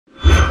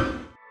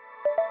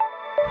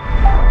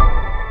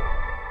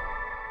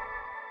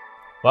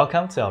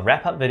Welcome to our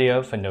wrap-up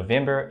video for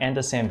November and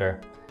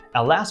December,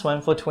 our last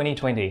one for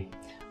 2020.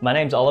 My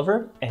name's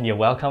Oliver, and you're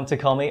welcome to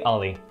call me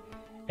Ollie.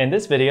 In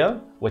this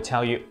video, we'll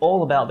tell you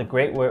all about the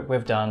great work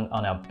we've done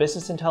on our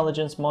Business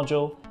Intelligence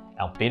module,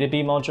 our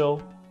B2B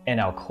module, and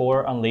our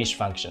core Unleashed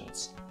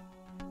functions.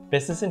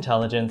 Business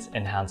Intelligence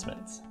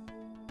Enhancements.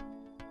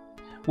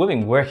 We've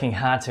been working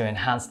hard to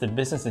enhance the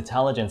Business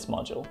Intelligence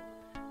module.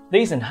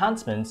 These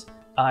enhancements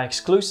are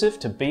exclusive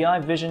to BI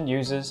Vision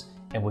users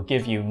and will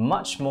give you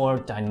much more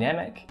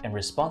dynamic and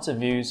responsive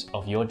views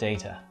of your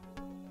data.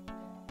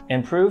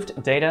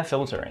 Improved data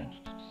filtering.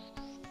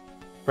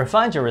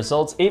 Refine your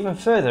results even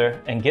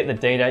further and get the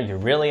data you're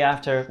really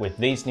after with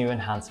these new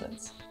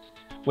enhancements.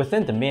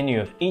 Within the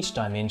menu of each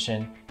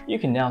dimension, you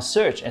can now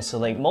search and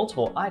select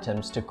multiple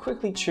items to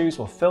quickly choose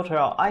or filter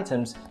out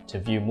items to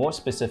view more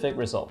specific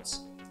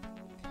results.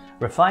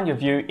 Refine your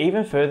view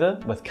even further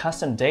with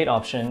custom date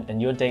option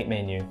in your date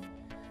menu.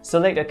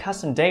 Select a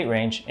custom date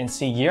range and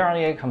see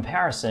year-on-year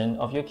comparison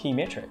of your key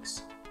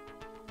metrics.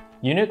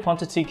 Unit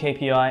quantity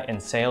KPI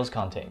in sales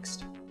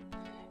context.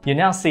 You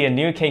now see a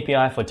new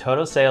KPI for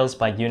total sales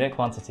by unit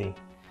quantity.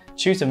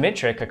 Choose a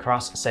metric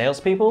across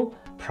salespeople,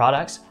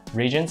 products,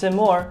 regions, and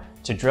more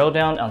to drill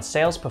down on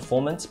sales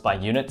performance by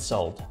units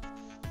sold.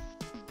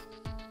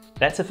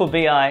 That's it for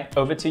BI.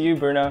 Over to you,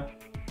 Bruno.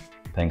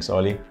 Thanks,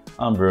 Ollie.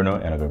 I'm Bruno,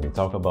 and I'm going to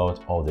talk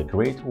about all the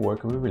great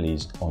work we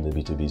released on the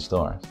B2B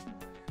Store.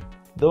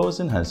 Those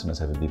enhancements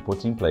have been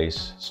put in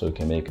place so you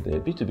can make the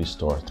B2B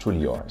Store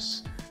truly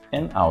yours,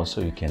 and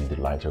also you can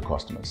delight your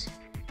customers.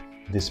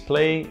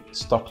 Display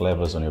stock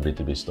levels on your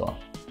B2B Store.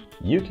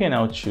 You can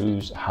now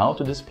choose how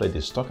to display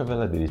the stock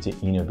availability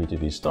in your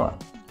B2B Store.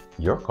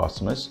 Your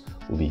customers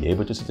will be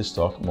able to see the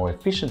stock more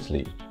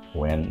efficiently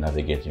when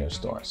navigating your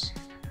stores.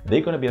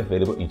 They're going to be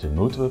available into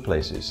multiple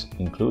places,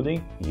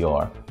 including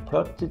your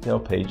product detail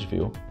page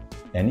view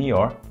and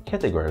your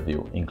category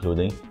view,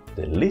 including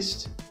the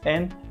list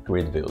and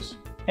grid views.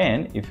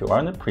 And if you are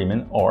in the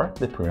Premium or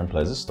the Premium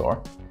Plus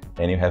store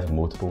and you have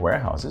multiple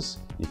warehouses,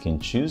 you can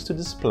choose to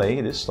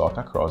display the stock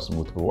across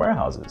multiple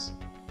warehouses.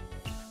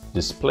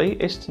 Display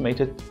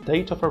estimated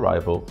date of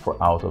arrival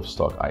for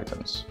out-of-stock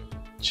items.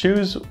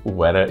 Choose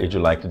whether you'd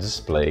like to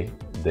display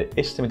the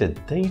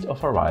estimated date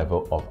of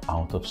arrival of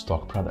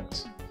out-of-stock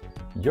products.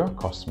 Your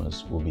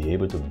customers will be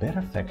able to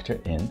better factor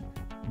in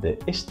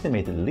the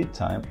estimated lead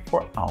time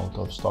for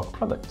out-of-stock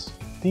products.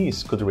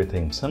 These could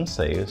retain some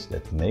sales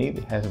that may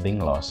have been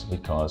lost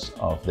because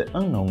of the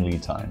unknown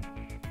lead time.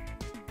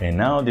 And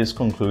now this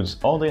concludes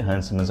all the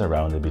enhancements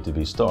around the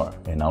B2B Store.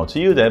 And now to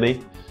you,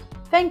 Debbie.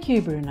 Thank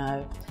you,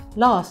 Bruno.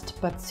 Last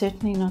but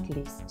certainly not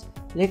least,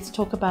 let's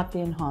talk about the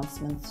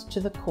enhancements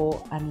to the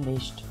core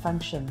Unleashed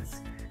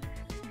functions.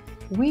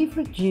 We've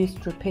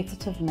reduced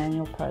repetitive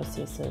manual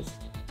processes,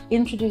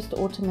 introduced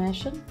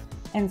automation,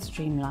 and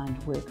streamlined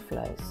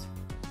workflows.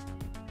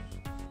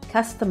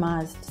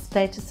 Customized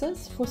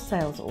statuses for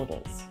sales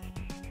orders.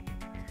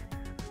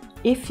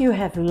 If you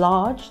have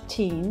large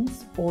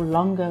teams or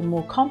longer,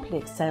 more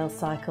complex sales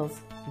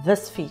cycles,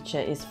 this feature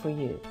is for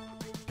you.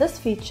 This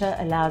feature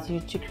allows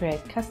you to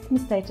create custom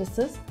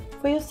statuses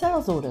for your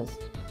sales orders.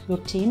 Your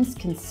teams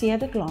can see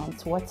at a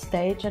glance what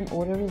stage an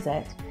order is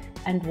at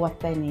and what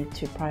they need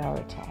to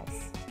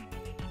prioritize.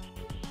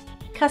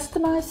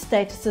 Customized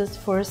statuses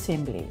for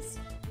assemblies.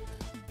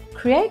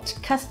 Create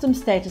custom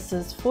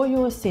statuses for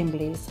your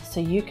assemblies so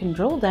you can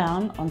drill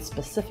down on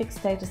specific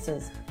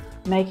statuses,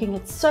 making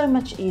it so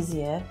much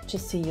easier to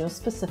see your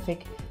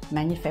specific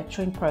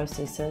manufacturing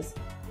processes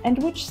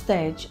and which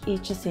stage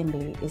each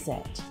assembly is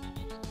at.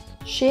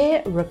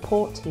 Share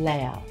report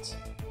layout.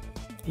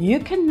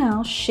 You can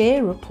now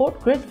share report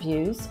grid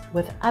views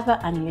with other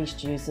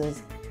Unleashed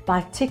users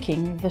by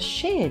ticking the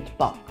shared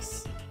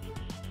box.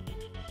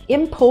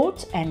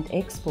 Import and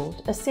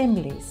export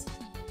assemblies.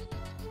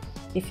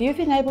 If you've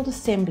enabled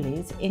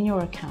assemblies in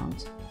your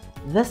account,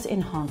 this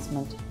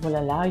enhancement will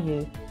allow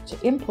you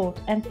to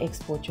import and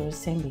export your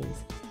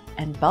assemblies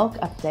and bulk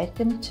update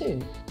them too.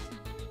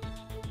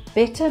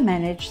 Better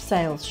manage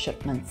sales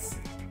shipments.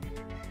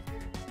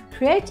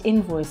 Create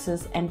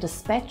invoices and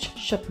dispatch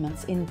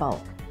shipments in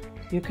bulk.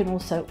 You can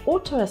also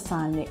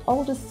auto-assign the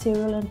oldest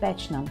serial and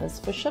batch numbers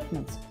for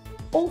shipments,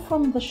 all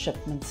from the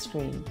shipment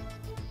screen.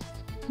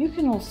 You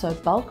can also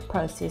bulk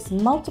process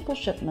multiple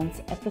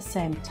shipments at the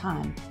same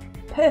time,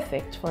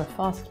 perfect for a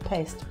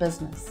fast-paced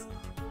business.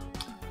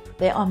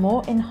 There are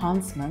more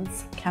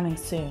enhancements coming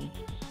soon.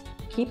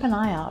 Keep an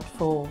eye out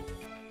for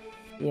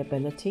the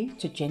ability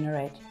to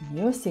generate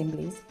new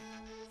assemblies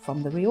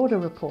from the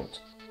reorder report,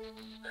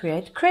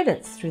 create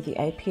credits through the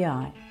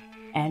API,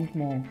 and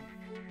more.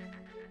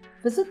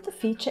 Visit the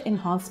Feature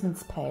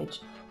Enhancements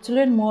page to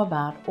learn more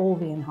about all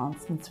the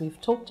enhancements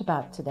we've talked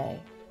about today.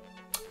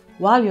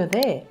 While you're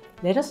there,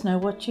 let us know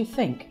what you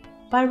think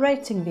by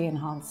rating the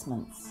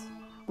enhancements.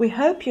 We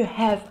hope you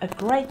have a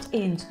great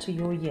end to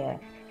your year.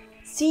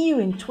 See you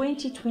in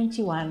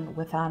 2021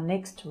 with our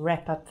next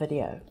wrap-up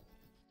video.